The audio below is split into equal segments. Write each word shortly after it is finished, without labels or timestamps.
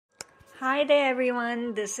Hi there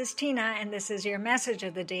everyone, this is Tina and this is your message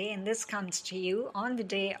of the day, and this comes to you on the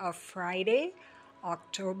day of Friday,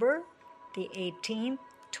 October the 18th,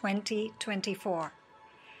 2024.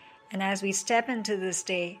 And as we step into this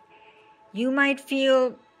day, you might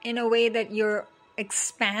feel in a way that you're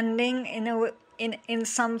expanding in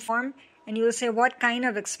some form, and you'll say, what kind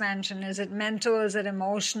of expansion? Is it mental? Is it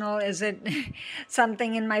emotional? Is it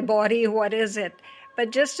something in my body? What is it?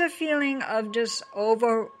 But just a feeling of just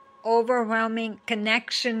overwhelming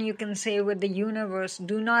connection, you can say, with the universe.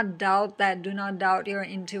 Do not doubt that. Do not doubt your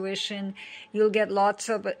intuition. You'll get lots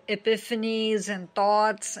of epiphanies and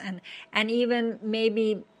thoughts and even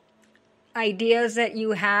maybe ideas that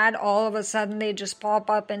you had, all of a sudden they just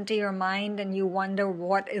pop up into your mind and you wonder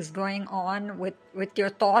what is going on with your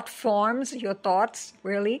thought forms, your thoughts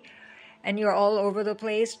really, and you're all over the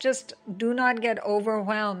place. Just do not get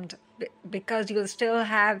overwhelmed because you'll still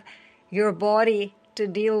have your body to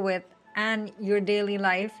deal with and your daily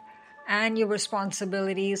life and your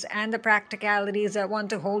responsibilities and the practicalities that want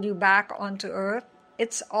to hold you back onto earth.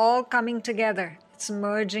 It's all coming together. It's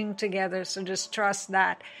merging together. So just trust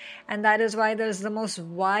that. And that is why there's the most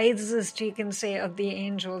wisest, you can say, of the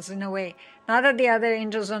angels in a way. Not that the other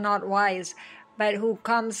angels are not wise, but who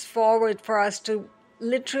comes forward for us to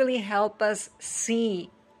literally help us see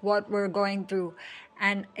what we're going through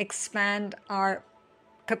and expand our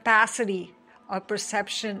capacity of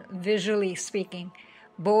perception, visually speaking,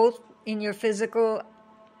 both in your physical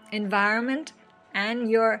environment and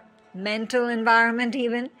your mental environment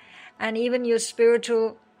even, and even your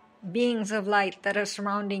spiritual beings of light that are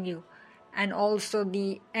surrounding you, and also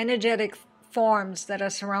the energetic forms that are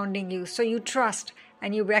surrounding you. So you trust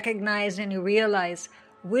and you recognize and you realize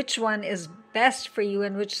which one is best for you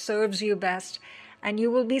and which serves you best, and you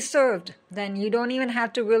will be served. Then you don't even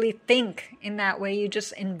have to really think in that way. You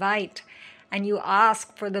just invite and you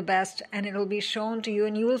ask for the best, and it'll be shown to you,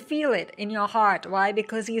 and you will feel it in your heart. Why?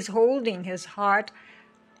 Because he's holding his heart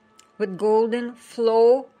with golden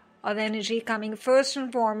flow of energy coming first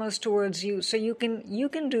and foremost towards you. So you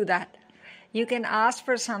can do that. You can ask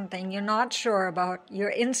for something you're not sure about, you're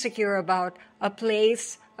insecure about, a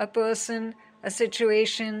place, a person, a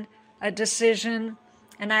situation, a decision,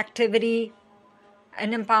 an activity,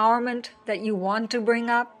 an empowerment that you want to bring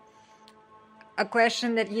up, a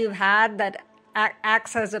question that you've had that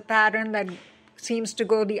acts as a pattern that seems to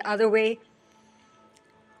go the other way.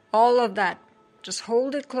 All of that, just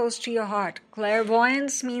hold it close to your heart.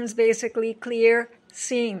 Clairvoyance means basically clear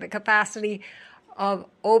seeing, the capacity of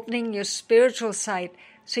opening your spiritual sight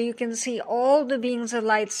so you can see all the beings of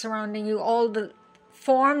light surrounding you, all the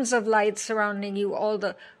forms of light surrounding you, all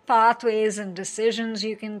the pathways and decisions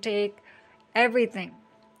you can take, everything.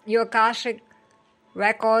 Your Akashic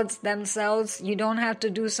records themselves, you don't have to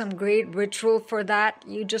do some great ritual for that.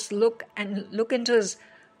 You just look into his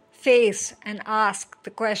face and ask the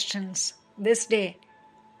questions this day,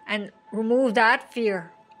 and remove that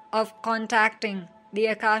fear of contacting the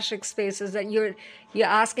Akashic spaces, that you're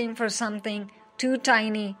asking for something too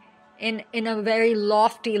tiny in a very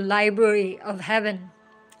lofty library of heaven.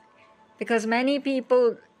 Because many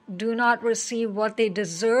people do not receive what they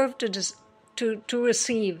deserve to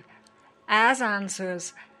receive as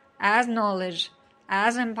answers, as knowledge,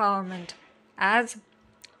 as empowerment, as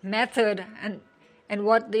method, and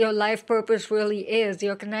what your life purpose really is,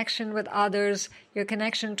 your connection with others, your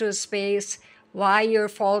connection to space, why you're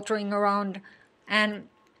faltering around, and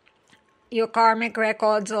your karmic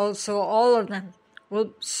records also, all of them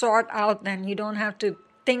will sort out then. You don't have to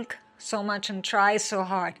think so much and try so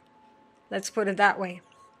hard. Let's put it that way.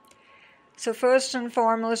 So first and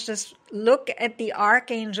foremost, just look at the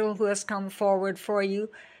archangel who has come forward for you.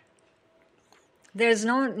 There's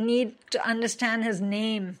no need to understand his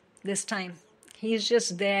name this time. He's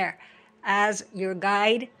just there as your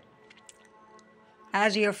guide,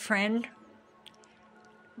 as your friend,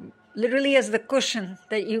 literally as the cushion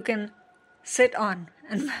that you can sit on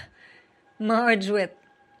and merge with,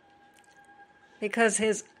 because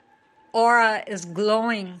his aura is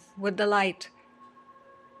glowing with the light.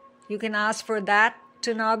 You can ask for that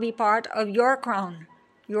to now be part of your crown,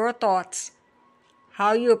 your thoughts,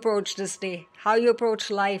 how you approach this day, how you approach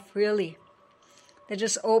life really. They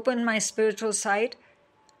just open my spiritual sight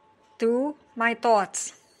through my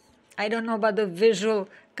thoughts. I don't know about the visual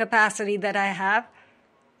capacity that I have,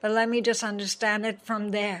 but let me just understand it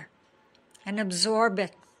from there and absorb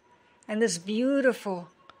it. And this beautiful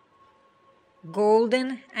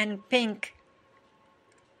golden and pink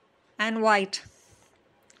and white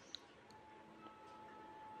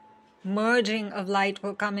merging of light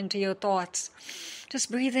will come into your thoughts. Just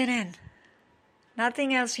breathe it in.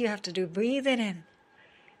 Nothing else you have to do. Breathe it in.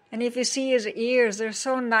 And if you see his ears, they're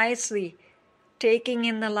so nicely taking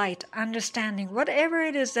in the light, understanding whatever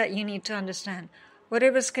it is that you need to understand.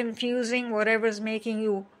 Whatever's confusing, whatever's making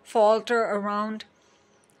you falter around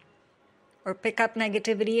or pick up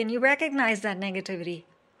negativity, and you recognize that negativity.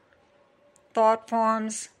 Thought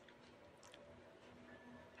forms,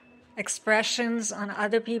 expressions on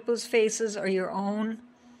other people's faces or your own.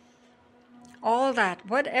 All that,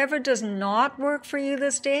 whatever does not work for you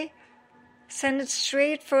this day, send it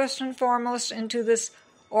straight first and foremost into this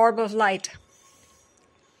orb of light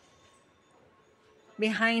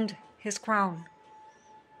behind his crown.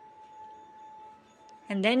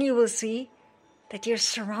 And then you will see that you're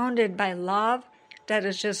surrounded by love that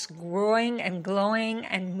is just growing and glowing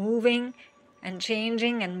and moving and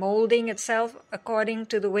changing and molding itself according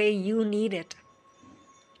to the way you need it.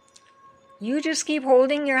 You just keep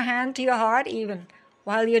holding your hand to your heart even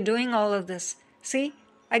while you're doing all of this. See,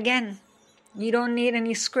 again, you don't need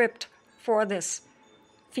any script for this.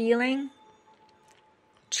 Feeling,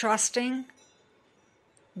 trusting,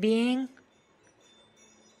 being,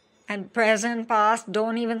 and present, past,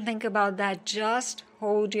 don't even think about that. Just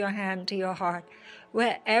hold your hand to your heart.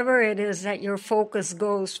 Wherever it is that your focus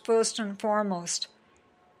goes, first and foremost,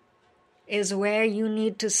 is where you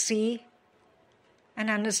need to see and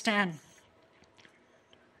understand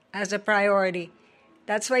as a priority.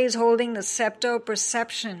 That's why he's holding the scepter of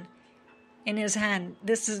perception in his hand.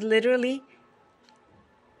 This is literally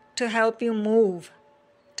to help you move,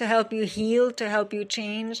 to help you heal, to help you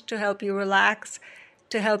change, to help you relax,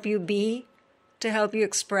 to help you be, to help you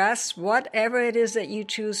express whatever it is that you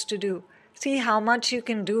choose to do. See how much you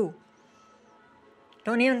can do.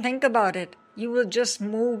 Don't even think about it. You will just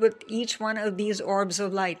move with each one of these orbs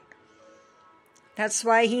of light. That's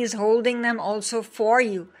why he's holding them also for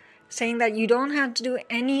you, saying that you don't have to do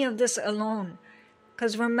any of this alone.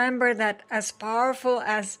 Because remember that as powerful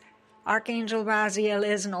as Archangel Raziel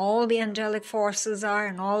is and all the angelic forces are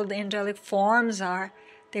and all the angelic forms are,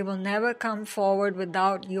 they will never come forward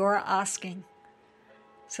without your asking.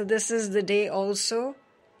 So this is the day also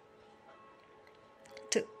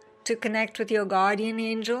to connect with your guardian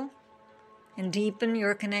angel and deepen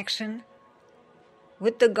your connection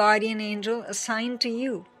with the guardian angel assigned to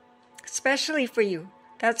you, especially for you.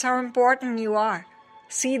 That's how important you are.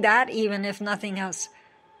 See that even if nothing else.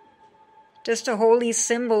 Just a holy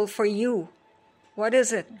symbol for you. What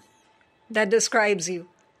is it that describes you?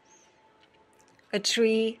 A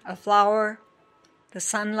tree, a flower, the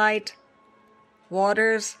sunlight,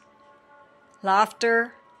 waters,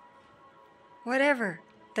 laughter, whatever.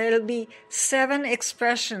 There'll be 7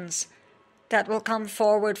 expressions that will come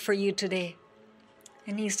forward for you today.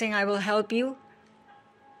 And he's saying, I will help you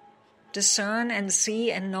discern and see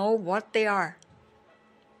and know what they are.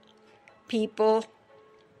 People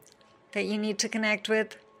that you need to connect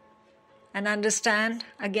with and understand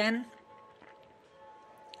again.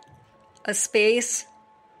 A space,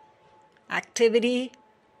 activity,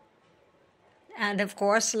 and of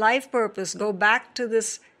course life purpose. Go back to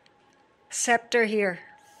this scepter here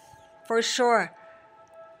for sure.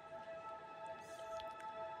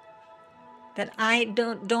 That I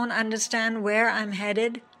don't understand where I'm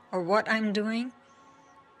headed or what I'm doing.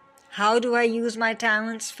 How do I use my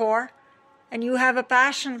talents for? And you have a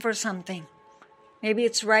passion for something. Maybe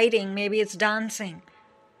it's writing, maybe it's dancing,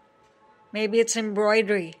 maybe it's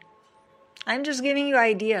embroidery. I'm just giving you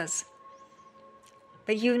ideas.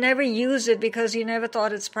 But you've never used it because you never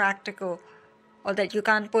thought it's practical or that you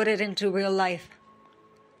can't put it into real life.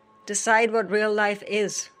 Decide what real life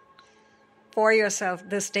is for yourself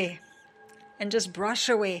this day. And just brush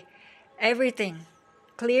away everything.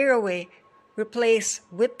 Clear away. Replace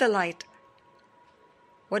with the light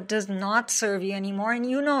what does not serve you anymore. And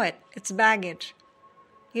you know it. It's baggage.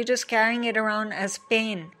 You're just carrying it around as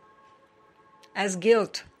pain, as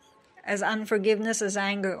guilt, as unforgiveness, as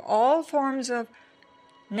anger. All forms of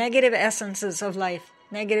negative essences of life,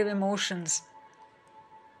 negative emotions.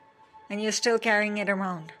 And you're still carrying it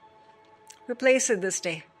around. Replace it this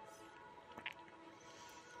day.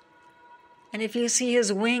 And if you see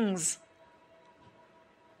his wings,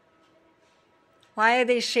 why are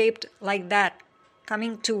they shaped like that?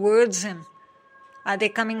 Coming towards him. Are they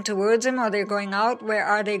coming towards him or they're going out? Where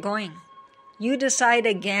are they going? You decide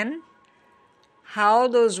again how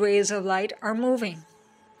those rays of light are moving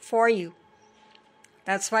for you.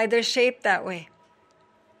 That's why they're shaped that way.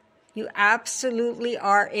 You absolutely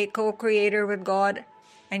are a co-creator with God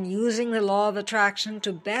and using the law of attraction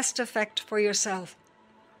to best effect for yourself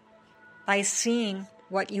by seeing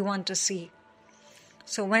what you want to see.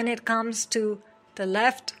 So when it comes to the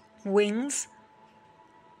left wings,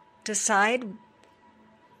 decide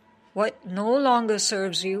what no longer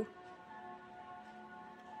serves you.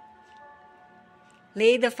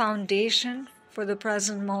 Lay the foundation for the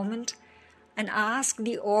present moment and ask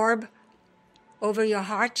the orb over your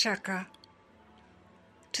heart chakra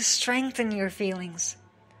to strengthen your feelings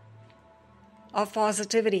of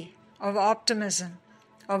positivity, of optimism,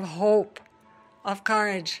 of hope, of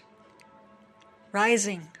courage,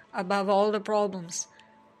 rising above all the problems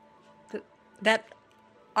that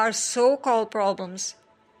are so-called problems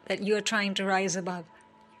that you are trying to rise above.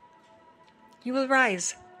 You will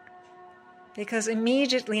rise because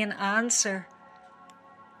immediately an answer,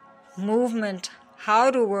 movement,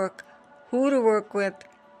 how to work, who to work with,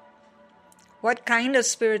 what kind of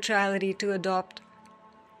spirituality to adopt,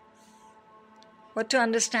 what to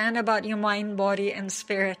understand about your mind, body, and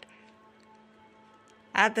spirit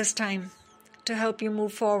at this time to help you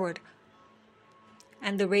move forward.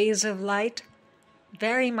 And the rays of light,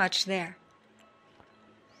 very much there.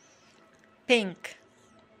 Pink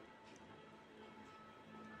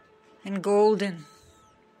and golden.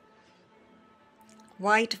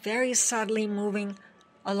 White very subtly moving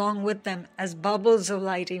along with them as bubbles of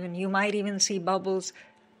light even. You might even see bubbles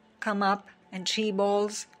come up and chi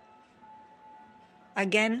balls.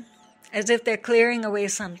 Again, as if they're clearing away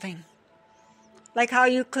something. Like how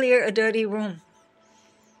you clear a dirty room.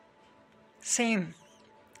 Same.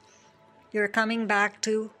 You're coming back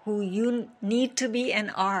to who you need to be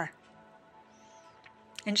and are.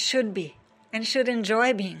 And should be. And should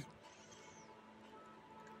enjoy being.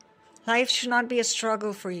 Life should not be a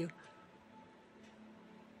struggle for you.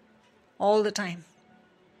 All the time.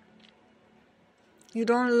 You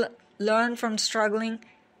don't learn from struggling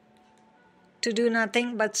to do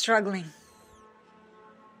nothing but struggling.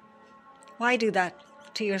 Why do that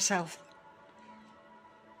to yourself?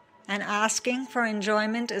 And asking for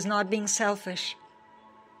enjoyment is not being selfish.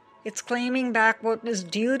 It's claiming back what is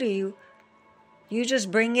due to you. You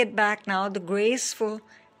just bring it back now, the graceful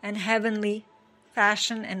and heavenly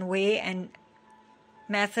fashion and way and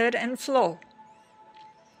method and flow.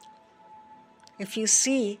 If you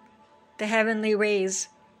see the heavenly rays,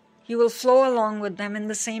 you will flow along with them in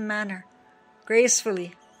the same manner,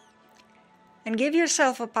 gracefully. And give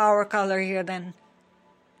yourself a power color here then.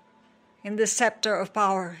 In this scepter of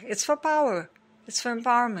power. It's for power. It's for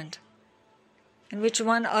empowerment. And which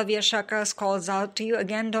one of your chakras calls out to you?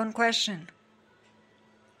 Again, don't question.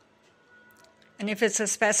 And if it's a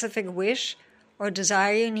specific wish or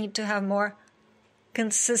desire you need to have more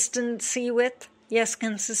consistency with, yes,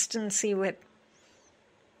 consistency with.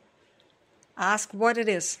 Ask what it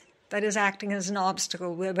is that is acting as an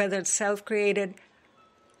obstacle, whether it's self-created,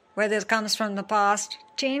 whether it comes from the past.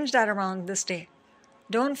 Change that around this day.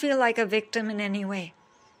 Don't feel like a victim in any way.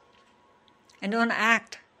 And don't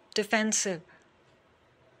act defensive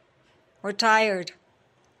or tired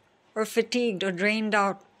or fatigued or drained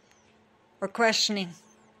out or questioning.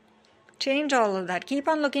 Change all of that. Keep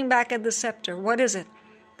on looking back at the scepter. What is it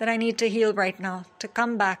that I need to heal right now to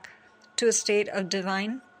come back to a state of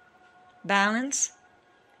divine balance,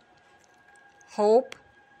 hope,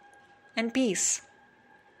 and peace?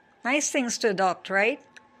 Nice things to adopt, right?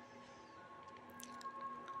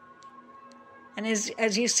 And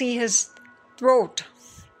as you see his throat,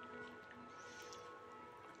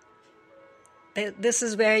 this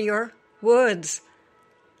is where your words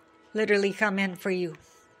literally come in for you.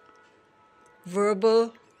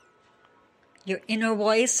 Verbal, your inner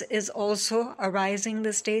voice is also arising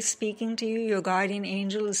this day, speaking to you. Your guardian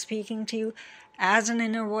angel is speaking to you as an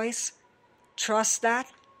inner voice. Trust that.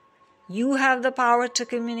 You have the power to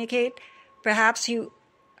communicate. Perhaps you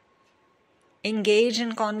engage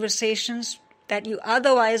in conversations that you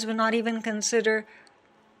otherwise would not even consider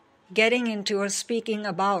getting into or speaking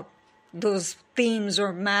about those themes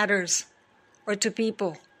or matters or to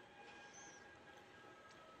people.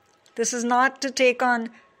 This is not to take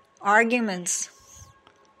on arguments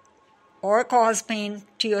or cause pain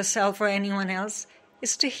to yourself or anyone else.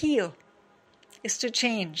 It's to heal. It's to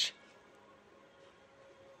change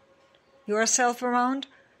yourself around,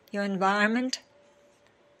 your environment,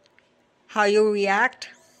 how you react,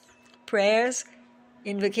 prayers,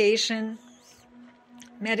 invocation,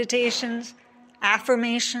 meditations,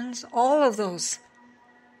 affirmations, all of those.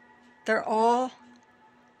 They're all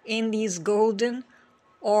in these golden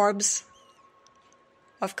orbs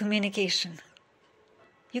of communication.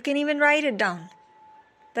 You can even write it down.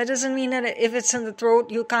 That doesn't mean that if it's in the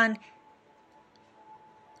throat, you can't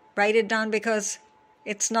write it down because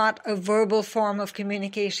it's not a verbal form of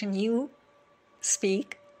communication. You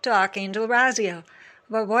speak to Archangel Raziel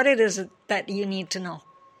about what it is that you need to know.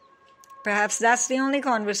 Perhaps that's the only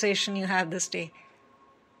conversation you have this day.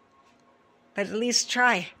 But at least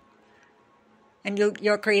try And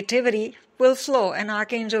your creativity will flow, and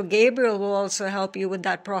Archangel Gabriel will also help you with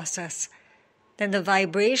that process. Then the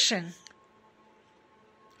vibration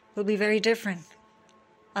will be very different.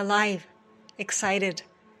 Alive, excited,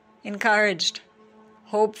 encouraged,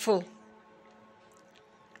 hopeful.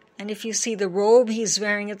 And if you see the robe he's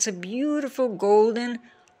wearing, it's a beautiful golden,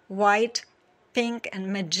 white, pink,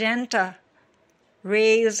 and magenta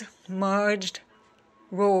rays merged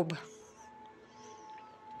robe.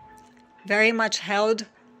 Very much held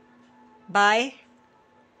by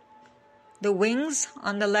the wings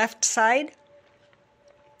on the left side,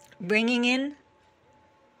 bringing in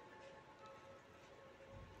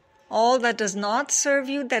all that does not serve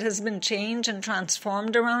you, that has been changed and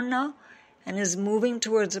transformed around now, and is moving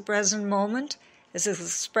towards the present moment, is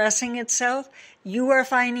expressing itself. You are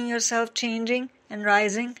finding yourself changing and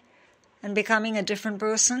rising and becoming a different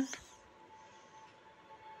person.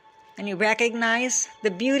 And you recognize the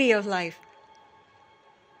beauty of life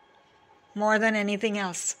more than anything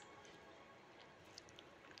else.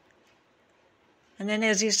 And then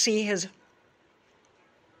as you see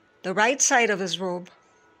the right side of his robe,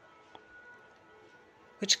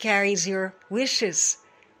 which carries your wishes,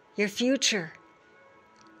 your future,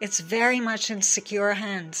 it's very much in secure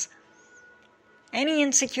hands. Any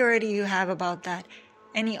insecurity you have about that,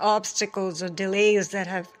 any obstacles or delays that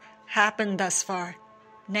have happened thus far,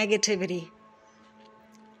 negativity,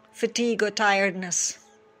 fatigue or tiredness,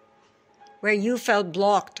 where you felt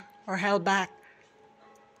blocked or held back,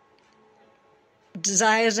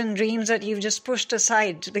 desires and dreams that you've just pushed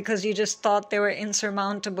aside because you just thought they were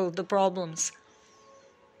insurmountable, the problems.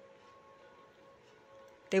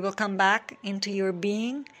 They will come back into your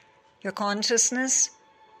being, your consciousness,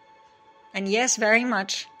 and yes, very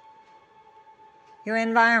much, your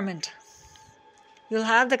environment. You'll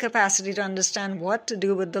have the capacity to understand what to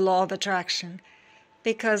do with the law of attraction,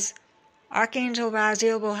 because Archangel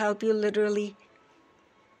Raziel will help you literally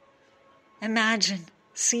imagine,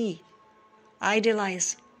 see,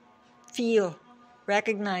 idealize, feel,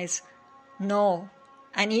 recognize, know,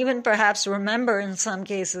 and even perhaps remember in some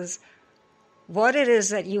cases what it is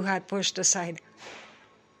that you had pushed aside.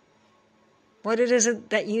 What it is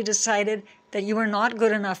that you decided that you were not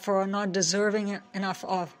good enough for or not deserving enough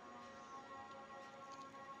of.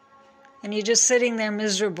 And you're just sitting there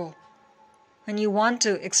miserable when you want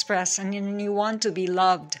to express and you want to be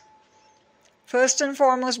loved. First and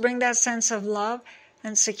foremost, bring that sense of love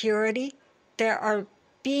and security. There are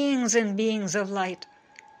beings and beings of light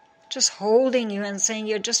just holding you and saying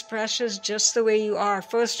you're just precious just the way you are.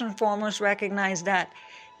 First and foremost, recognize that.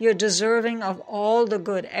 You're deserving of all the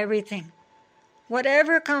good, everything.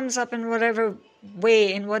 Whatever comes up in whatever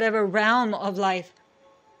way, in whatever realm of life,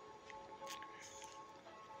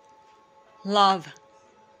 love.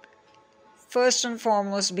 First and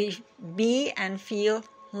foremost, be and feel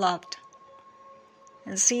loved.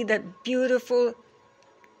 And see that beautiful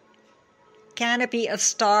canopy of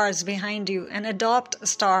stars behind you, and adopt a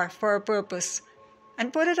star for a purpose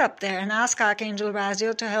and put it up there and ask Archangel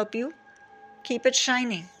Raziel to help you keep it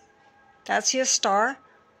shining. That's your star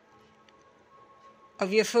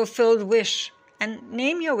of your fulfilled wish, and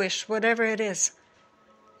name your wish, whatever it is.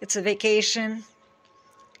 It's a vacation,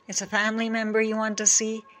 it's a family member you want to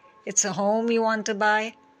see, it's a home you want to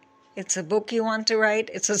buy, it's a book you want to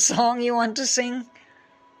write, it's a song you want to sing,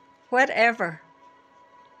 whatever.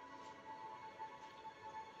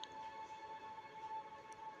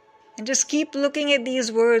 And just keep looking at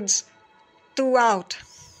these words throughout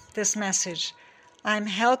this message. I'm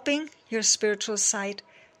helping your spiritual sight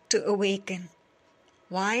to awaken.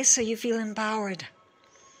 Why? So you feel empowered.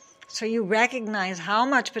 So you recognize how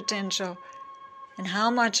much potential and how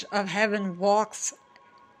much of heaven walks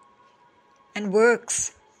and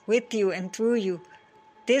works with you and through you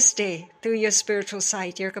this day through your spiritual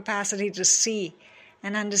sight, your capacity to see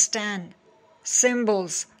and understand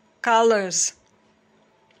symbols, colors,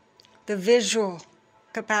 the visual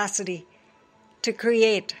capacity to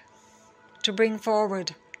create, to bring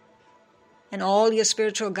forward. And all your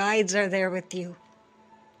spiritual guides are there with you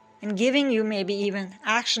and giving you maybe even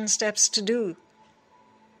action steps to do,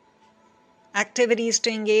 activities to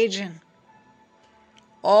engage in.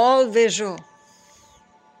 All visual.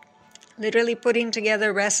 Literally putting together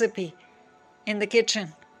a recipe in the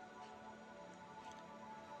kitchen.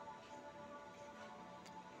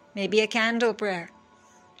 Maybe a candle prayer.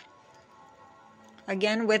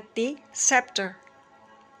 Again with the scepter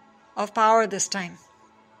of power this time.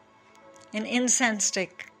 An incense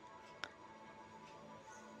stick.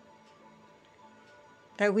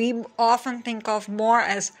 That we often think of more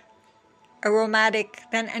as aromatic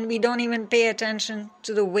and we don't even pay attention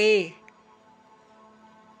to the way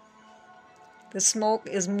The smoke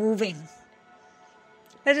is moving.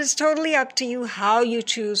 It is totally up to you how you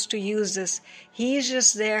choose to use this. He's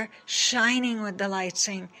just there shining with the light,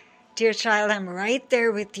 saying, dear child, I'm right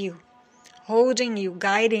there with you, holding you,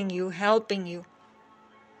 guiding you, helping you.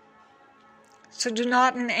 So do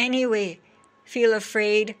not in any way feel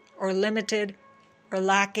afraid or limited or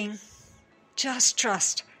lacking. Just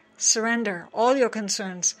trust, surrender all your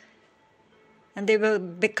concerns, and they will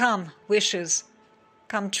become wishes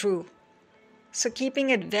come true. So keeping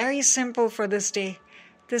it very simple for this day,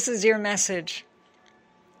 this is your message.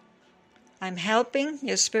 I'm helping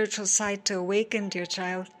your spiritual side to awaken, dear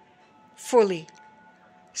child, fully,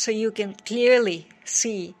 so you can clearly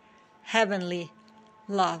see heavenly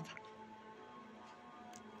love.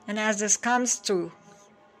 And as this comes through,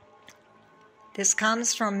 this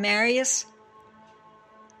comes from Marius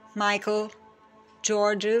Michael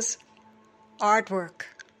George's artwork.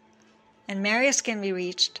 And Marius can be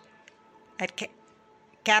reached at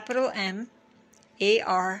capital M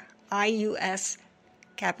ARIUS,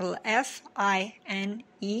 capital FINE,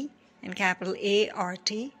 and capital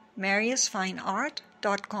ART,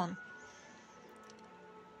 mariusfineart.com.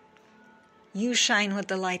 You shine with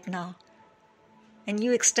the light now, and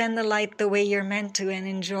you extend the light the way you're meant to and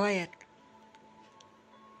enjoy it.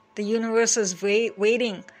 The universe is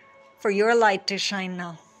waiting for your light to shine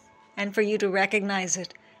now, and for you to recognize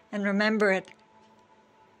it and remember it.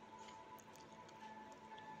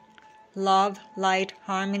 Love, light,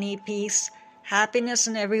 harmony, peace, happiness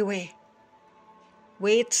in every way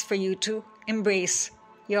waits for you to embrace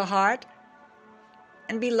your heart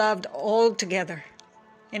and be loved all together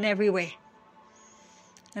in every way.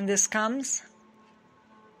 And this comes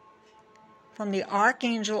from the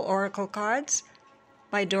Archangel Oracle cards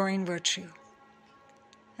by Doreen Virtue.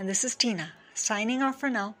 And this is Tina, signing off for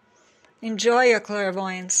now. Enjoy your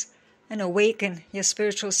clairvoyance and awaken your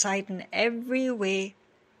spiritual sight in every way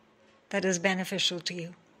that is beneficial to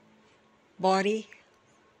you. Body,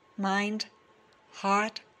 mind,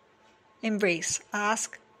 heart, embrace,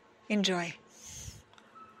 ask, enjoy.